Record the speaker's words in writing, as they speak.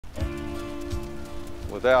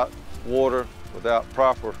Without water, without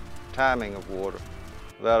proper timing of water,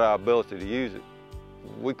 without our ability to use it,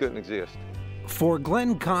 we couldn't exist. For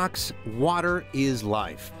Glenn Cox, water is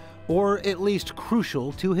life, or at least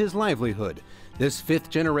crucial to his livelihood. This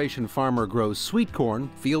fifth-generation farmer grows sweet corn,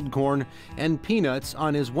 field corn, and peanuts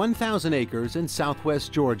on his 1,000 acres in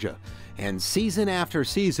southwest Georgia. And season after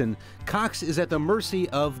season, Cox is at the mercy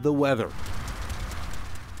of the weather.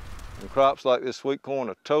 And crops like this sweet corn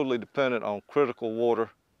are totally dependent on critical water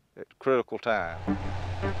at critical time.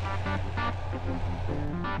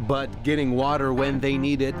 But getting water when they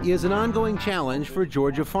need it is an ongoing challenge for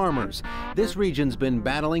Georgia farmers. This region's been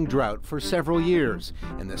battling drought for several years,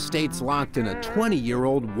 and the state's locked in a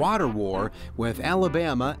 20-year-old water war with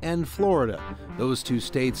Alabama and Florida. Those two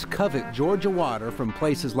states covet Georgia water from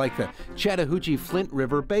places like the Chattahoochee-Flint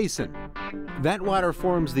River Basin. That water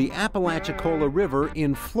forms the Apalachicola River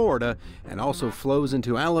in Florida and also flows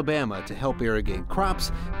into Alabama to help irrigate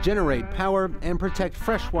crops, generate power, and protect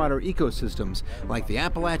freshwater ecosystems like the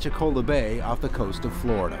Apalachicola Bay off the coast of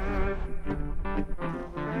Florida.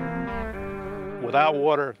 Without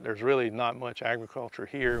water, there's really not much agriculture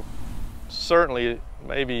here. Certainly,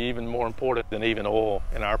 maybe even more important than even oil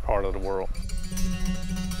in our part of the world.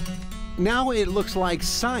 Now it looks like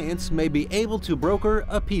science may be able to broker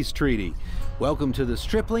a peace treaty. Welcome to the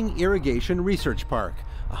Stripling Irrigation Research Park,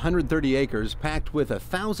 130 acres packed with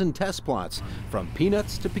 1,000 test plots, from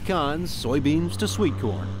peanuts to pecans, soybeans to sweet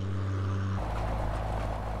corn.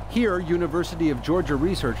 Here, University of Georgia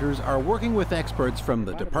researchers are working with experts from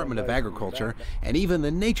the Department of Agriculture and even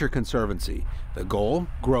the Nature Conservancy. The goal,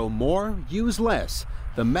 grow more, use less.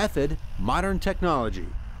 The method, modern technology.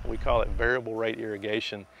 We call it variable rate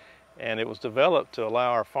irrigation, and it was developed to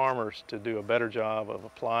allow our farmers to do a better job of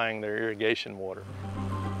applying their irrigation water.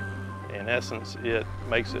 In essence, it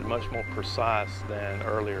makes it much more precise than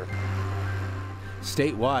earlier.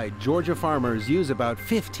 Statewide, Georgia farmers use about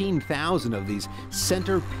 15,000 of these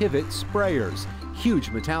center pivot sprayers,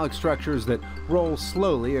 huge metallic structures that roll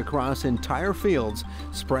slowly across entire fields,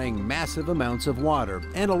 spraying massive amounts of water,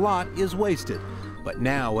 and a lot is wasted. But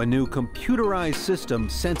now a new computerized system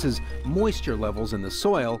senses moisture levels in the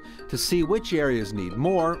soil to see which areas need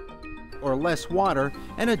more or less water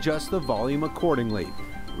and adjust the volume accordingly.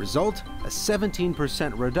 Result, a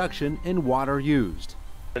 17% reduction in water used.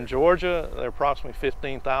 In Georgia, there are approximately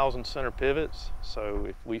 15,000 center pivots, so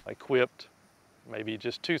if we equipped maybe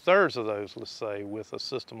just 2/3 of those, let's say, with a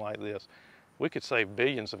system like this, we could save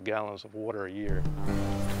billions of gallons of water a year.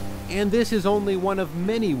 And this is only one of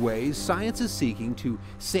many ways science is seeking to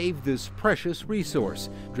save this precious resource.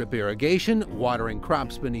 Drip irrigation, watering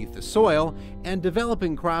crops beneath the soil, and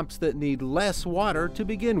developing crops that need less water to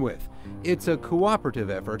begin with. It's a cooperative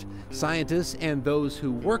effort, scientists and those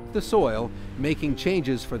who work the soil making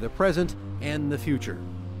changes for the present and the future.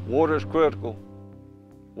 Water is critical.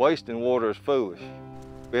 Wasting water is foolish.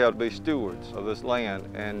 We have to be stewards of this land,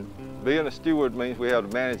 and being a steward means we have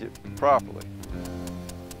to manage it properly.